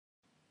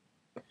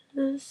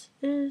This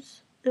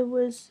is the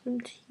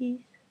wisdom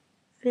teeth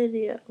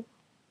video.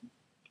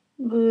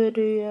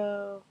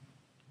 Video.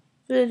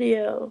 But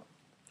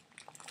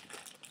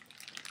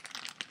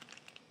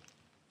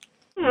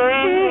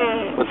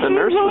the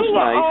nurse was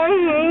nice.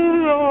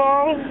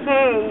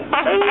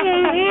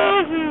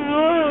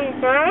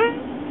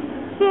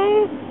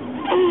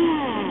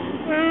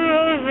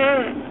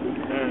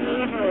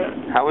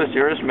 How was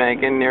yours,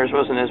 Megan? Yours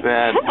wasn't as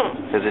bad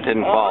because it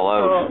didn't fall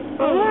out.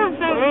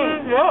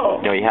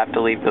 No, you have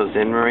to leave those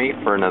in, Marie,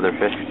 for another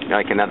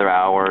another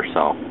hour or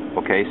so.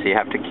 Okay, so you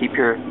have to keep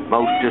your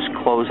mouth just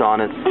close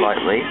on it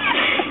slightly.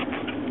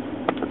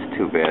 That's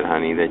too bad,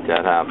 honey,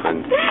 that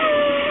happened.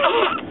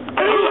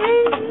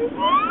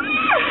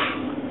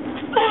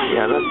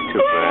 Yeah, that's too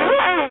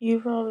bad. You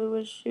probably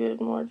wish you had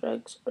more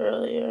drugs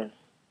earlier.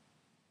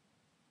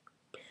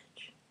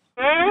 Bitch.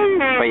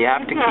 But you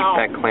have to keep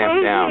that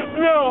clamp down.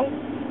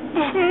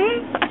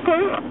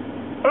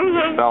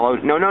 Fellow,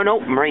 no,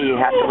 Marie, you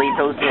have to leave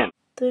those in.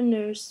 The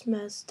nurse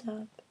messed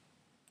up.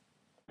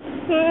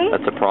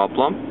 That's a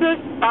problem?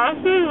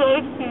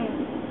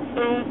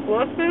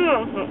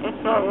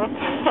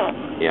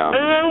 Yeah.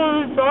 And then when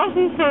the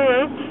doctor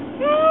said,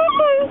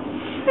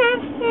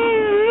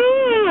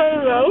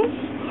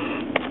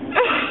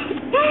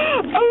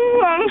 I'm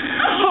like,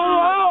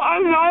 hello,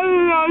 I'm not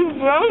even on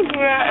drugs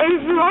yet.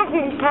 It's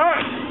fucking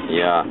hurt.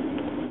 Yeah.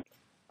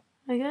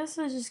 I guess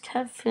I just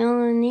kept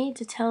feeling the need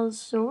to tell the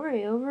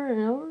story over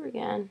and over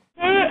again.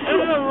 In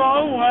the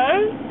wrong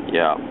way.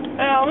 Yeah. And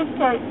I was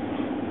like,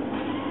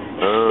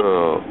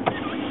 oh.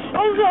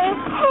 okay.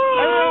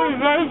 And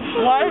then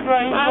my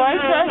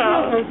session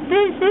was like,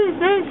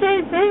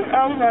 ding. I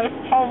was like,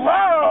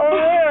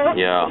 hello.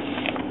 Yeah.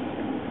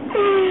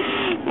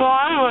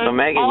 So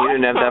Megan, you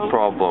didn't have that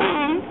problem.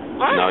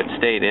 No, it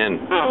stayed in.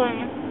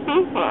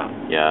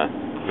 Yeah.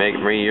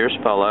 Megan, Marie, yours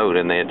fell out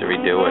and they had to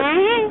redo it.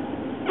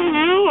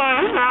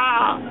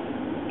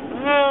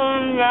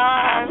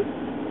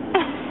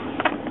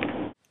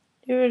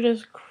 You were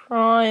just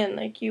crying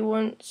like you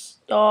wouldn't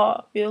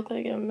stop. You look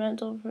like a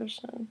mental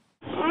person.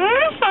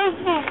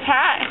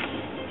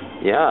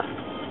 Yeah.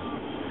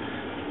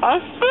 I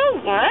feel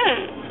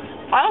great.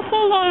 I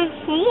feel like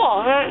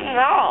school right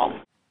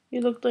now.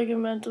 You look like a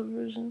mental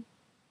person.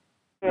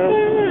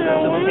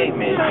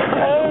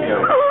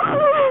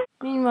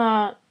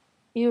 Meanwhile,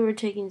 you were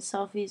taking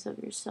selfies of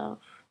yourself.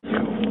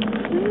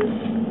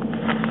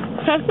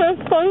 I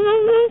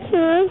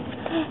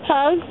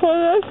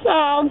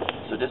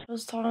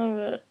was talking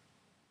about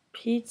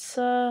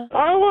pizza,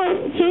 I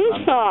want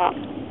pizza.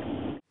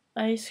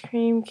 ice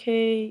cream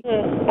cake. I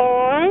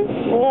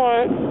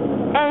want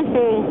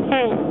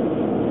everything.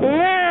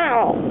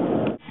 Now.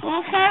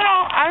 Look at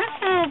how ice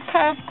cream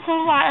cake for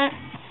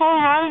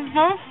my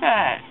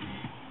birthday.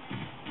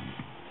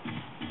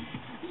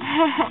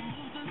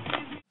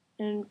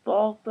 And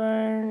bulk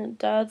burn.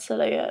 Dad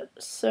said I got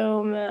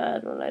so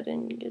mad when I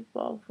didn't get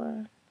bulk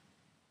burn.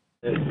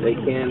 They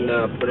can't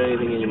put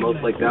anything in your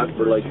mouth like that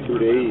for like 2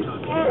 days.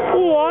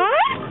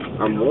 What?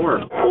 Or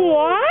more.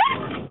 What?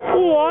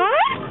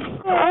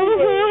 I'm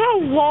gonna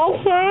have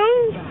bulk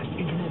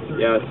burn?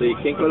 Yeah, so you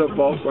can't go to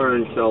bulk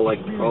burn until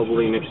like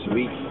probably next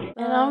week.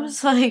 And I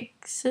was like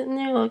sitting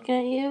there looking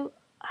at you.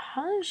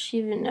 How does she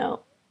even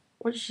know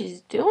what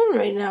she's doing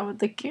right now with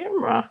the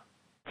camera?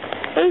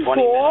 It's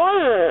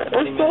water.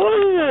 It's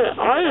water and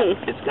ice.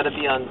 It's gotta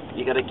be on,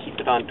 you gotta keep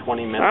it on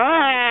 20 minutes.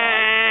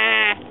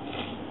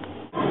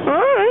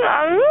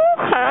 Are you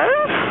okay?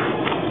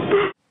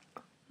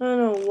 I don't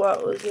know what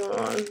was going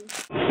on.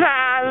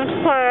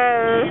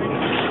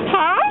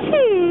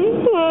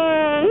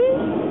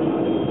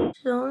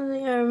 The only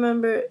thing I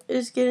remember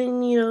is getting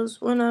needles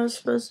when I was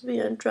supposed to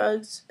be on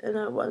drugs and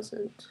I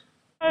wasn't.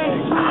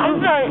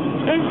 Okay,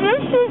 is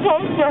this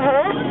supposed to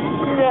hurt?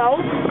 No.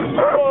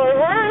 Or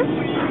hurt?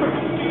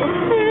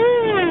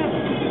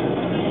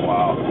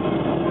 Wow.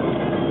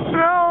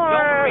 No.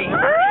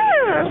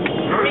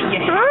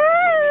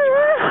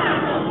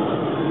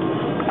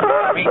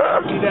 Marie,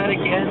 don't do that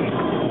again.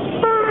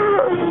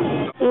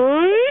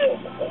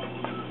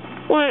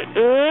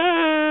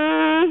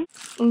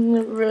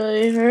 It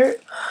really hurt.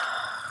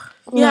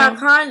 Yeah,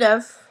 kind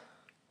of.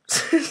 I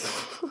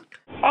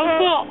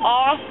feel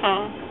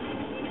awesome.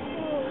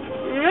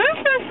 This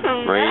is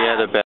Marie, you had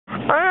a bad. I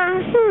am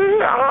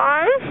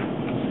alive.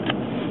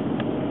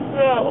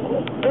 No.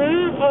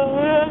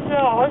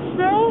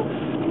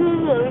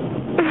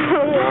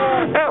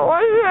 It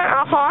wasn't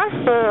a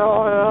hospital,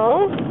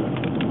 though.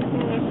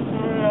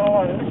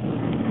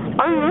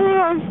 I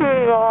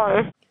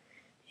realized.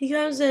 He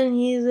comes in and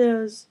he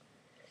goes,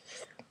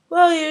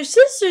 well, your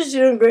sister's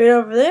doing great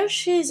over there.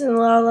 She's in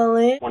La La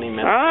Land. 20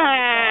 minutes.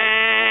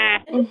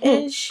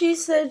 And she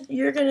said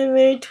you're going to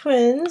marry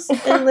twins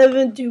and live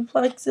in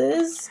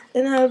duplexes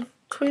and have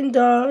twin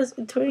dogs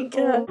and twin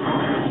cats. Is this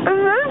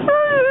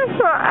going to be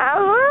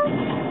forever?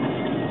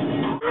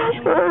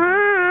 Oh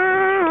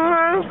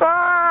my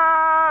God.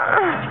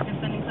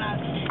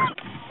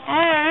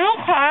 Are you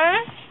okay?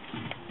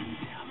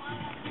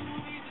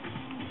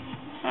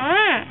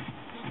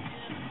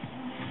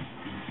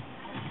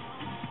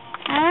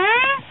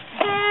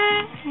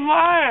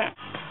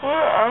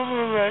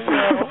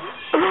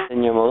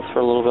 In your mouth for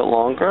a little bit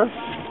longer.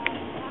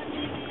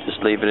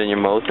 Just leave it in your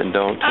mouth and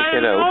don't take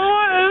it out. You know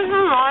what this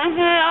reminds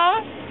me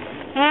of?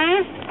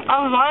 A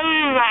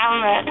bunny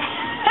rabbit.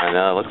 I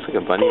know, it looks like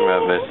a bunny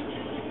rabbit.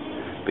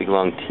 Big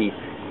long teeth.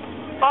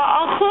 But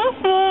I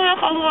keep feeling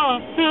like I'm going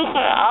to puke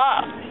it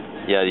up.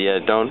 Yeah,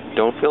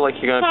 don't feel like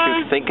you're gonna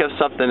puke. Think of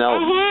something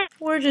else.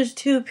 We're just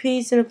two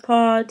peas in a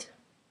pod.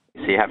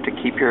 So you have to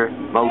keep your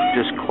mouth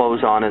just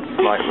close on it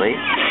slightly.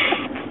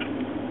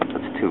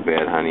 That's too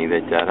bad, honey,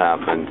 that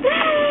happened.